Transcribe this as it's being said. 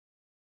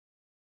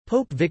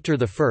Pope Victor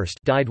I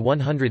died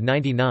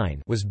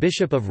 199 was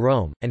Bishop of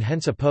Rome, and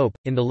hence a pope,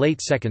 in the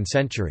late 2nd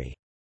century.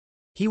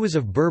 He was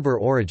of Berber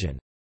origin.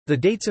 The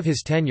dates of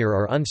his tenure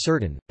are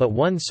uncertain, but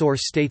one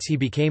source states he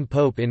became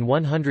pope in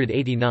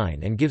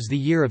 189 and gives the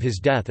year of his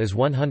death as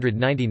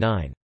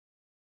 199.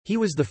 He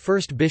was the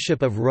first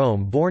bishop of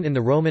Rome born in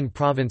the Roman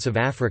province of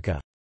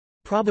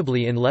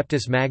Africa—probably in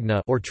Leptis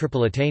Magna or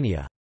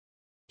Tripolitania.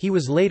 He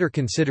was later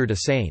considered a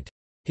saint.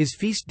 His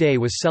feast day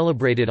was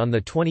celebrated on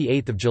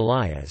 28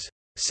 July as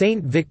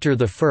Saint Victor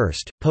I,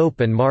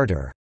 Pope and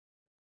Martyr.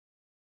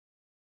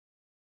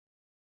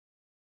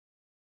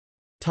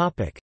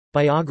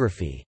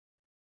 Biography.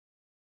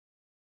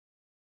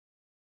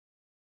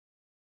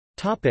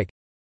 The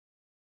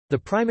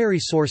primary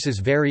sources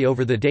vary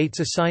over the dates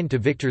assigned to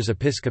Victor's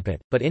episcopate,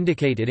 but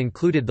indicate it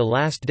included the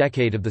last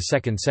decade of the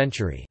 2nd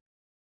century.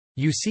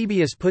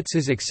 Eusebius puts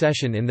his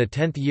accession in the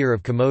 10th year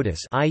of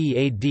Commodus,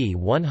 i.e. AD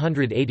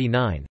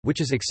 189,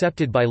 which is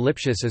accepted by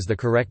Lipsius as the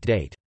correct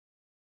date.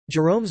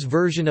 Jerome's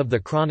version of the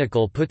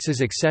Chronicle puts his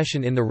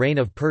accession in the reign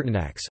of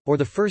Pertinax, or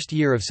the 1st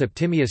year of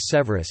Septimius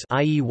Severus,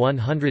 i.e.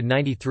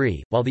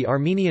 193, while the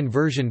Armenian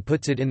version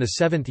puts it in the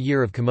 7th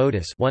year of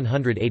Commodus,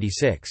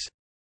 186.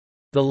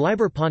 The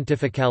Liber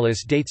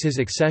Pontificalis dates his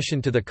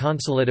accession to the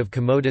consulate of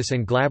Commodus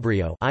and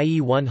Glabrio, i.e.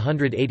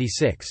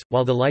 186,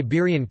 while the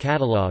Liberian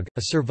Catalogue,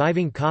 a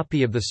surviving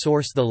copy of the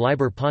source the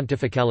Liber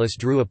Pontificalis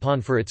drew upon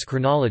for its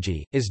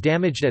chronology, is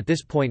damaged at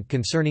this point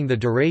concerning the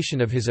duration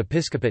of his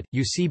episcopate.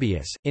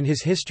 Eusebius, in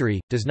his history,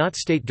 does not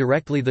state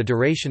directly the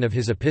duration of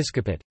his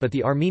episcopate, but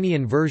the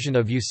Armenian version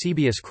of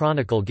Eusebius'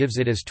 Chronicle gives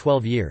it as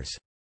 12 years.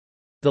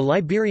 The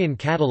Liberian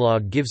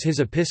Catalogue gives his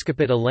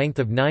episcopate a length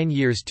of 9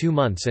 years 2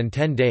 months and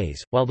 10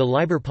 days, while the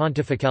Liber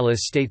Pontificalis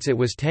states it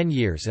was 10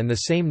 years and the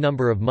same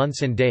number of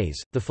months and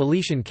days, the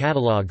Felician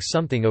Catalogue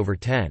something over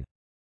 10.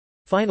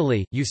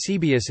 Finally,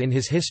 Eusebius in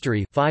his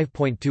history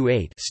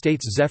 5.28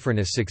 states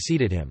Zephyrinus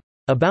succeeded him,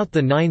 about the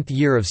 9th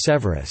year of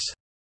Severus,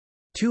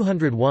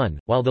 201,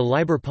 while the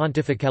Liber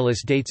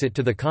Pontificalis dates it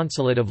to the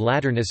consulate of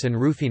Laternus and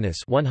Rufinus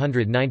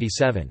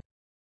 197.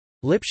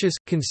 Lipsius,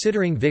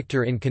 considering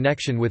Victor in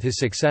connection with his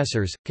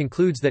successors,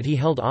 concludes that he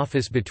held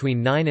office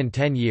between 9 and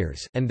 10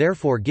 years, and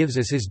therefore gives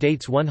as his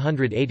dates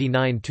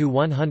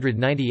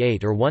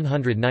 189–198 or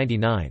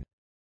 199.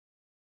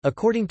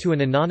 According to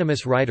an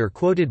anonymous writer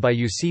quoted by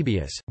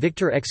Eusebius,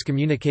 Victor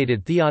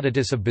excommunicated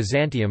Theodotus of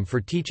Byzantium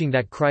for teaching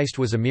that Christ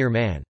was a mere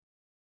man.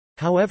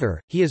 However,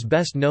 he is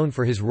best known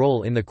for his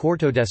role in the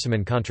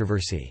Quartodeciman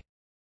controversy.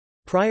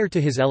 Prior to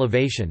his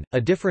elevation,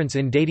 a difference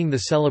in dating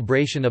the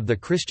celebration of the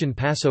Christian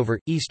Passover,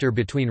 Easter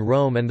between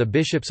Rome and the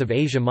bishops of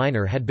Asia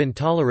Minor had been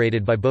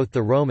tolerated by both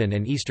the Roman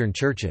and Eastern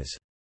churches.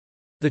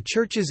 The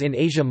churches in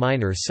Asia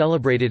Minor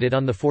celebrated it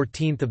on the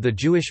 14th of the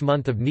Jewish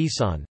month of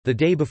Nisan, the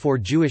day before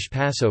Jewish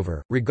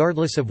Passover,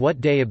 regardless of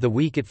what day of the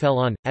week it fell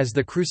on, as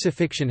the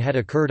crucifixion had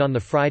occurred on the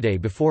Friday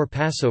before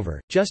Passover,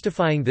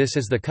 justifying this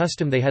as the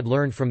custom they had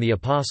learned from the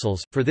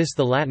Apostles. For this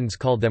the Latins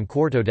called them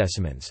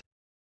Quartodecimans.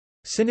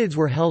 Synods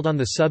were held on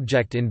the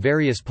subject in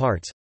various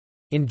parts: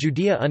 in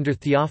Judea under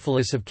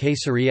Theophilus of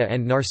Caesarea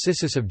and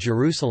Narcissus of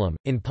Jerusalem,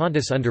 in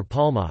Pontus under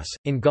Palmas,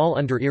 in Gaul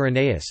under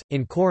Irenaeus,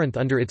 in Corinth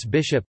under its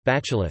bishop,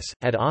 Bacillus,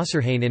 at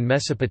Osirhane in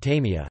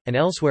Mesopotamia, and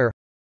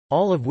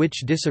elsewhere—all of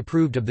which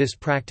disapproved of this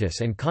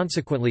practice and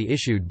consequently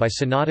issued by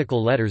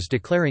synodical letters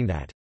declaring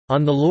that,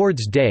 "On the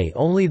Lord's day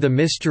only the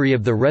mystery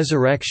of the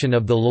resurrection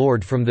of the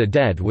Lord from the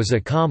dead was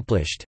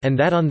accomplished, and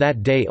that on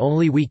that day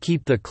only we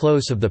keep the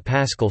close of the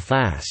Paschal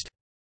fast."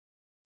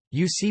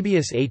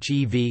 Eusebius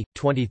Hev.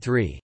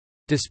 23.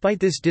 Despite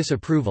this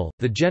disapproval,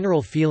 the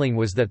general feeling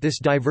was that this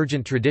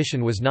divergent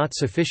tradition was not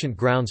sufficient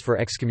grounds for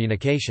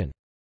excommunication.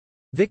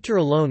 Victor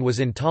alone was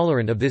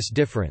intolerant of this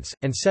difference,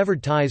 and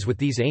severed ties with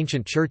these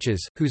ancient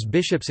churches, whose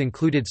bishops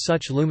included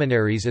such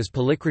luminaries as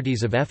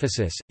Polycrates of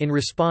Ephesus. In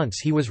response,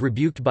 he was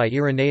rebuked by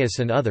Irenaeus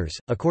and others,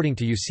 according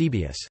to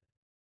Eusebius.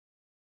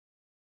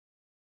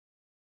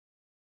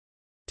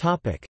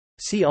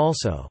 See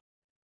also: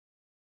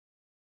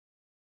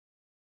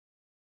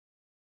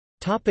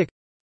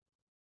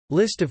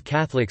 List of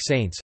Catholic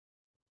saints,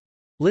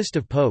 List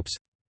of popes.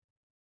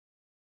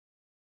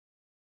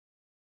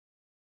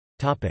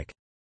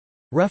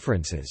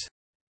 References.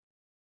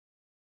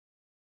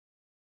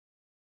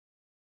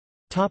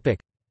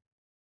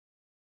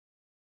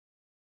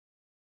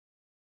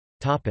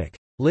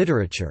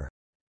 Literature.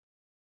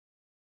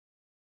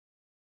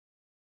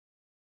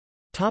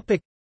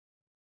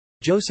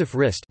 Joseph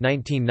Rist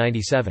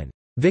 1997.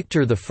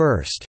 Victor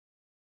I.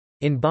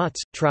 In Botz,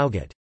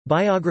 Traugott.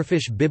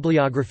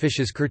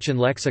 Biographisch-Bibliographisches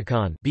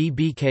Kirchenlexikon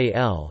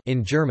 (BBKL)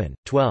 in German,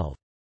 12.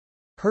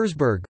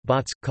 Herzberg,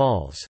 Botz,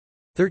 Calls.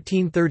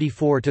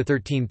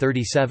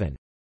 1334–1337.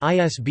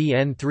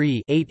 ISBN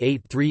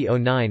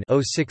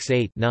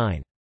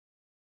 3-88309-068-9.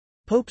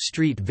 Pope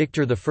Street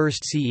Victor I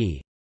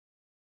CE.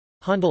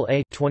 Handel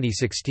A.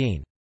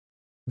 2016.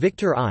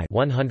 Victor I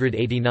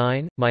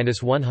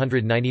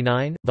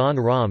 189–199, von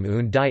Rom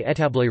und die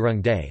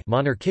Etablierung des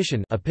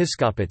Monarchischen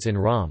Episkopats in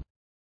Rom.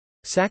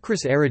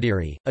 Sacris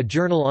Eridiri, A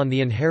Journal on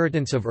the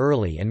Inheritance of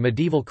Early and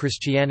Medieval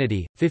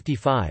Christianity,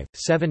 55,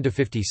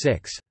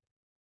 7–56.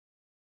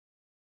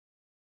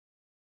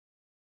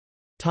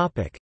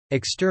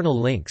 External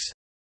links.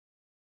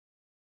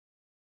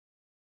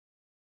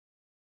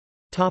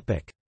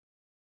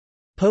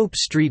 Pope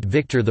Street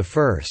Victor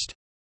I.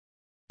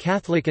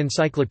 Catholic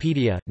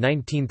Encyclopedia,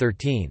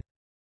 1913.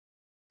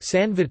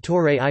 San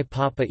Vittore I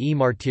Papa e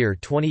Martir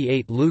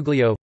 28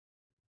 Luglio.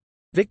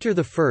 Victor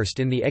I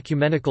in the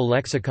Ecumenical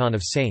Lexicon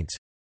of Saints.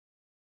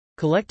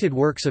 Collected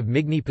works of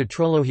Migni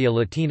Patrologia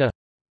Latina.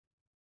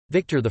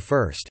 Victor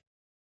I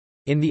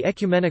in the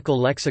Ecumenical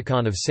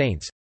Lexicon of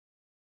Saints.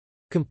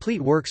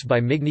 Complete works by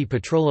Migni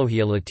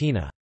Patrologia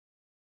Latina.